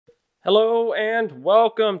Hello and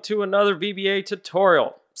welcome to another VBA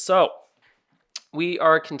tutorial. So we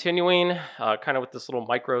are continuing kind of with this little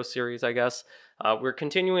micro series, I guess. We're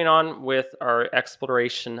continuing on with our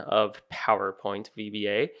exploration of PowerPoint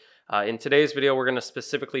VBA. In today's video, we're going to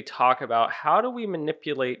specifically talk about how do we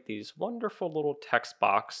manipulate these wonderful little text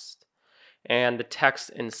boxes and the text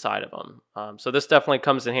inside of them. So this definitely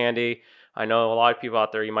comes in handy. I know a lot of people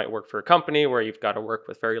out there, you might work for a company where you've got to work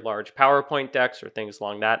with very large PowerPoint decks or things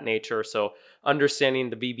along that nature. So understanding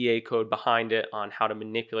the VBA code behind it on how to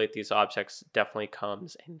manipulate these objects definitely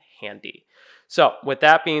comes in handy. So with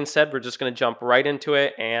that being said, we're just going to jump right into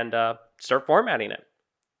it and start formatting it.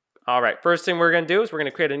 All right, first thing we're going to do is we're going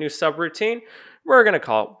to create a new subroutine. We're going to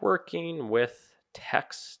call it Working with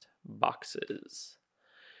Text Boxes.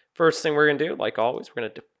 First thing we're going to do, like always, we're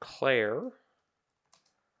going to declare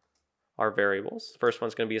our variables. The first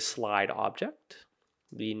one's going to be a slide object.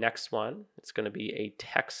 The next one is going to be a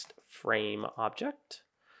text frame object.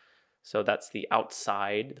 So that's the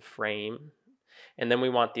outside the frame. And then we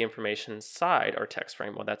want the information inside our text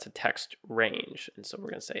frame. Well, that's a text range. And so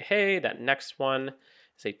we're going to say, hey, that next one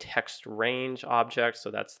is a text range object.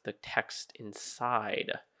 So that's the text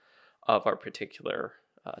inside of our particular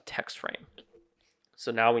text frame.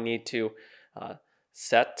 So now we need to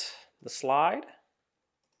set the slide.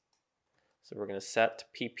 So we're going to set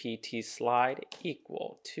PPT slide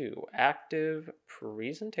equal to active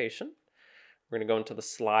presentation. We're going to go into the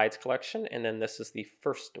slides collection, and then this is the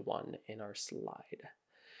first one in our slide.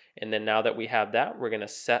 And then now that we have that, we're going to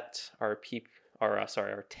set our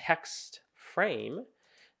text frame.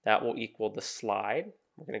 That will equal the slide.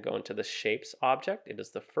 We're going to go into the shapes object. It is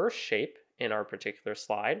the first shape in our particular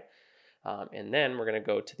slide. And then we're going to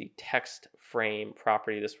go to the text frame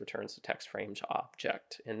property. This returns the text frames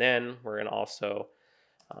object. And then we're going to also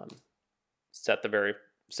set the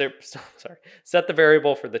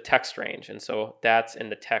variable for the text range. And so that's in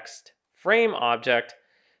the text frame object.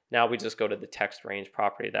 Now we just go to the text range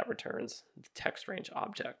property that returns the text range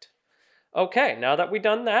object. Okay, now that we've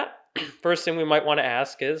done that, first thing we might want to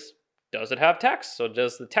ask is, does it have text? So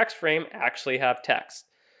does the text frame actually have text?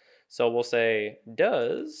 So we'll say,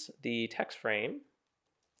 does the text frame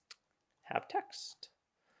have text?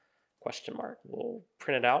 Question mark. We'll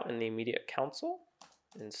print it out in the immediate console.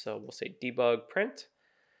 And so we'll say debug print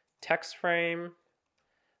text frame,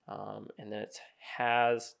 and then it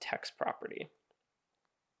has text property.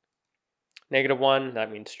 -1, that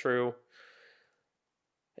means true.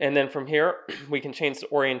 And then from here, we can change the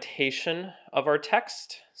orientation of our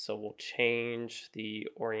text. So we'll change the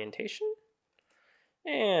orientation.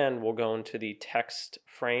 And we'll go into the text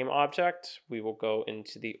frame object. We will go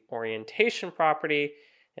into the orientation property,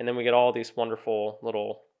 and then we get all these wonderful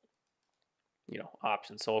little,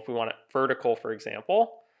 options. So if we want it vertical, for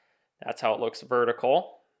example, that's how it looks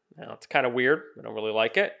vertical. Now it's kind of weird. I don't really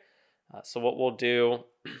like it. So what we'll do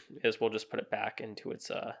is we'll just put it back into its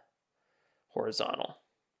horizontal.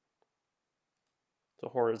 So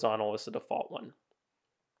horizontal is the default one.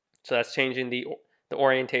 So that's changing the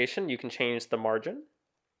orientation. You can change the margin.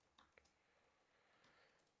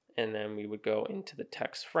 And then we would go into the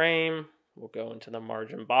text frame. We'll go into the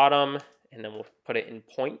margin bottom, and then we'll put it in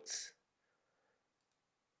points.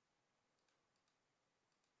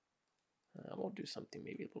 We'll do something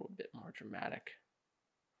maybe a little bit more dramatic.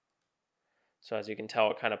 So as you can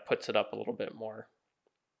tell, it kind of puts it up a little bit more.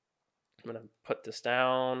 I'm going to put this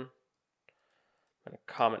down. I'm going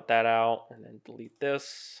to comment that out and then delete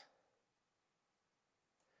this.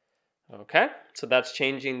 Okay, so that's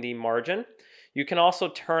changing the margin. You can also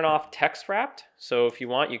turn off text wrapped. So if you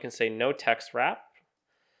want, you can say no text wrap.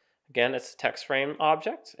 Again, it's a text frame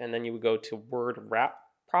object, and then you would go to word wrap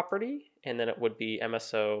property, and then it would be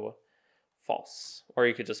MSO false, or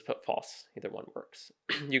you could just put false. Either one works.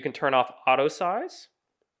 You can turn off auto size.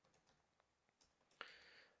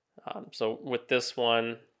 So with this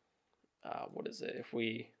one, what is it? If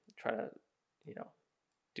we try to,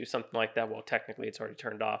 do something like that, well, technically it's already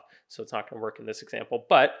turned off, so it's not going to work in this example.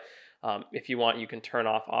 But if you want, you can turn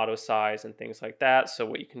off auto size and things like that. So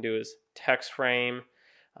what you can do is text frame,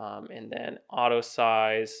 and then auto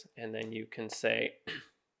size, and then you can say,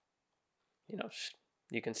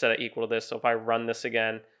 you can set it equal to this. So if I run this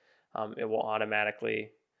again, it will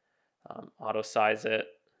automatically auto size it,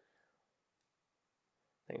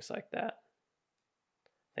 things like that.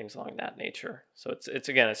 Things along that nature. So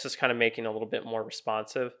it's just kind of making it a little bit more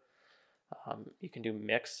responsive. You can do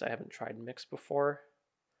mix. I haven't tried mix before.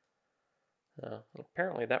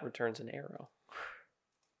 Apparently that returns an arrow.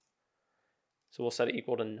 So we'll set it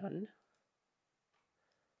equal to none.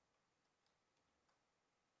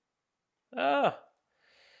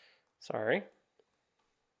 Sorry.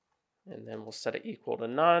 and then we'll set it equal to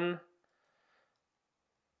none.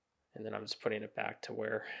 And then I'm just putting it back to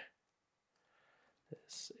where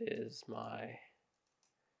this is my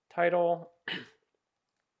title.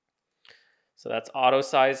 So that's auto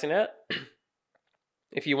sizing it.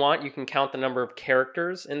 If you want, you can count the number of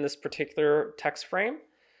characters in this particular text frame.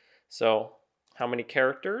 So how many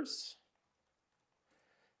characters?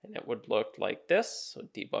 And it would look like this. So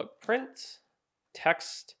debug print,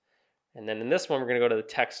 text. And then in this one, we're going to go to the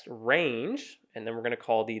text range, and then we're going to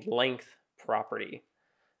call the length property.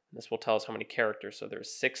 And this will tell us how many characters. So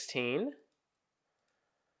there's 16.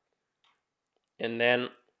 And then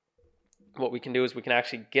what we can do is we can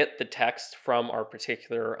actually get the text from our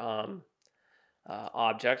particular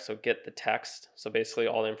object. So get the text. So basically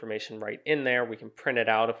all the information right in there. We can print it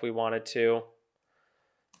out if we wanted to.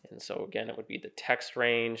 And so again, it would be the text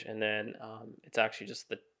range, and then it's actually just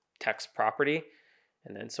the text property.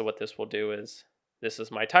 And then so what this will do is, this is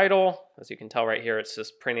my title. As you can tell right here, it's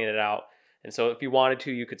just printing it out. And so if you wanted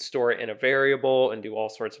to, you could store it in a variable and do all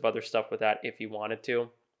sorts of other stuff with that if you wanted to.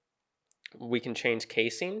 We can change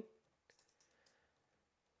casing.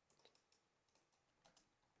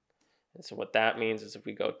 And so what that means is if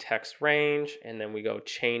we go text range and then we go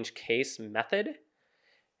change case method,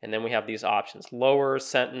 and then we have these options: lower,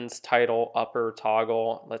 sentence, title, upper,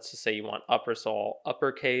 toggle. Let's just say you want upper, so all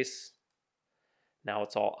uppercase. Now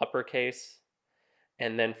it's all uppercase.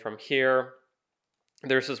 And then from here,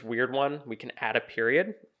 there's this weird one. We can add a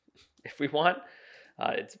period if we want.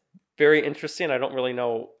 It's very interesting. I don't really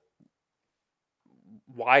know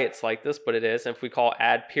why it's like this, but it is. And if we call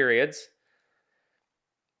add periods,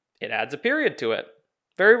 it adds a period to it.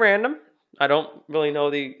 Very random. I don't really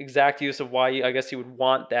know the exact use of why I guess you would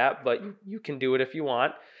want that, but you can do it if you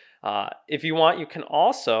want. If you want, you can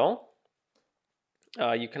also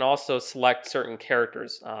select certain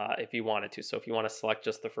characters if you wanted to. So if you want to select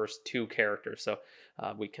just the first 2 characters, so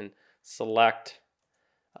we can select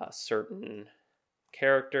certain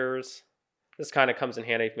characters. This kind of comes in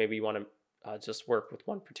handy if maybe you want to just work with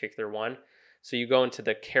one particular one. So you go into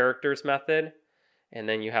the characters method, and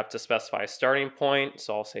then you have to specify a starting point.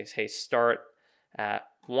 So I'll say, hey, start at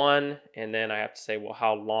 1, and then I have to say, well,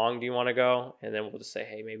 how long do you want to go? And then we'll just say,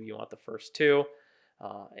 hey, maybe you want the first 2.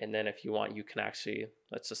 And then if you want, you can actually,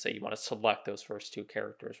 let's just say you want to select those first 2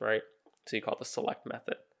 characters, right? So you call it the select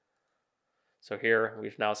method. So here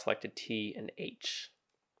we've now selected T and H.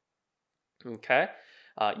 Okay,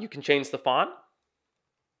 you can change the font.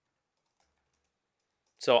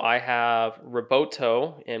 So I have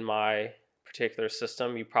Roboto in my particular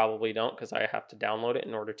system. You probably don't, because I have to download it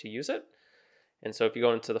in order to use it. And so if you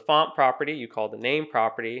go into the font property, you call the name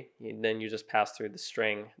property, and then you just pass through the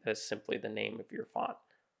string that is simply the name of your font.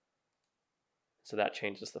 So that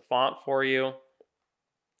changes the font for you.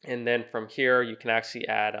 And then from here, you can actually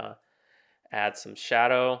add some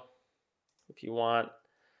shadow if you want.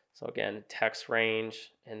 So again, text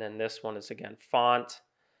range, and then this one is again font.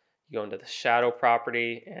 You go into the shadow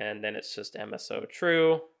property, and then it's just MSO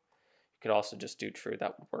true. You could also just do true.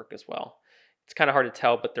 That would work as well. It's kind of hard to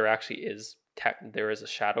tell, but there actually is a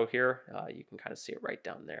shadow here. You can kind of see it right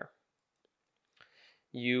down there.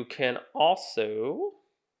 You can also,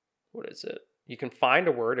 what is it? You can find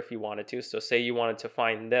a word if you wanted to. So say you wanted to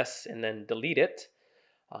find this and then delete it.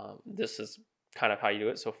 This is kind of how you do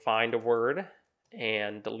it. So find a word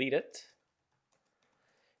and delete it.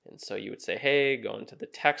 And so you would say, hey, go into the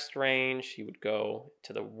text range. You would go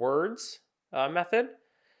to the words method.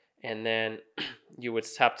 And then you would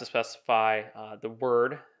have to specify the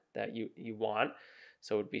word that you want.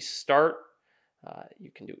 So it would be start.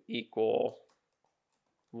 You can do equal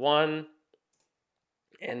 1.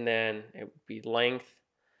 And then it would be length.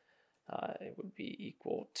 It would be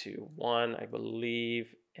equal to 1, I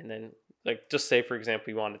believe. And then, like, just say, for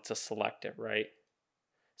example, you wanted to select it, right?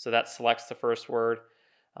 So that selects the first word.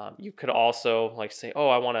 You could also, like, say, oh,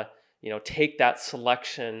 I want to, take that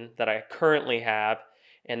selection that I currently have,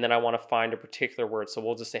 and then I want to find a particular word. So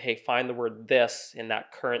we'll just say, hey, find the word this in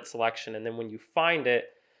that current selection, and then when you find it,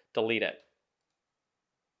 delete it.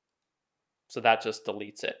 So that just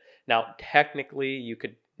deletes it. Now, technically, you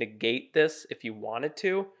could negate this if you wanted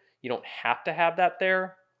to. You don't have to have that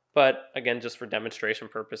there. But again, just for demonstration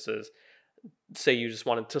purposes, say you just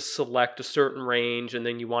wanted to select a certain range, and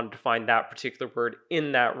then you wanted to find that particular word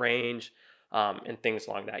in that range, and things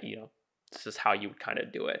along that. This is how you would kind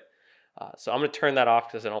of do it. So I'm going to turn that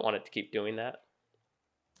off because I don't want it to keep doing that.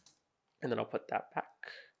 And then I'll put that back.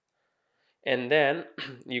 And then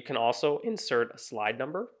you can also insert a slide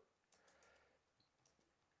number.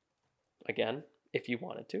 Again, if you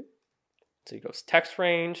wanted to. So you go text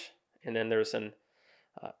range, and then there's an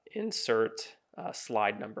insert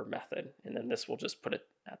slide number method. And then this will just put it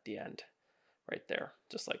at the end right there,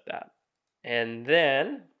 just like that. And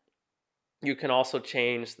then you can also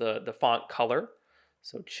change the font color.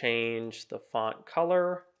 So change the font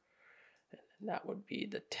color, and that would be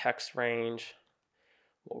the text range.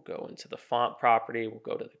 We'll go into the font property, we'll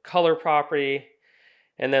go to the color property,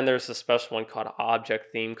 and then there's a special one called object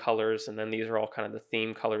theme colors, and then these are all kind of the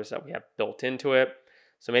theme colors that we have built into it.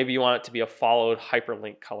 So maybe you want it to be a followed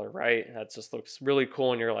hyperlink color, right? That just looks really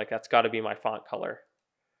cool, and you're like, that's got to be my font color.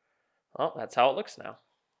 Well, that's how it looks now.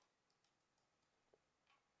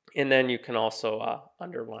 And then you can also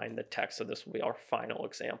underline the text. So this will be our final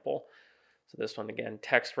example. So this one again,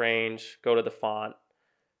 text range, go to the font,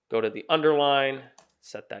 go to the underline,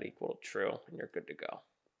 set that equal to true, and you're good to go.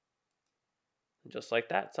 And just like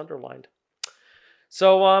that, it's underlined.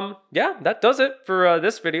 So yeah, that does it for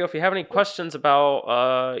this video. If you have any questions about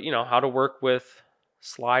how to work with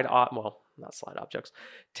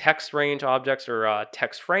text range objects or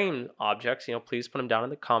text frame objects, please put them down in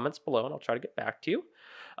the comments below, and I'll try to get back to you.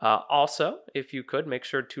 Also, if you could, make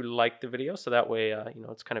sure to like the video, so that way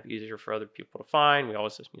it's kind of easier for other people to find. We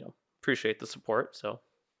always appreciate the support, so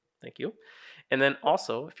thank you. And then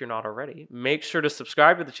also, if you're not already, make sure to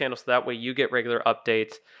subscribe to the channel, so that way you get regular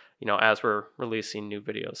updates as we're releasing new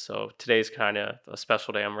videos. So today's kind of a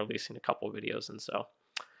special day. I'm releasing a couple of videos, and so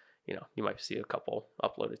you might see a couple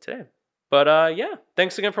uploaded today. But yeah,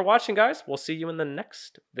 thanks again for watching, guys. We'll see you in the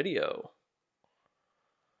next video.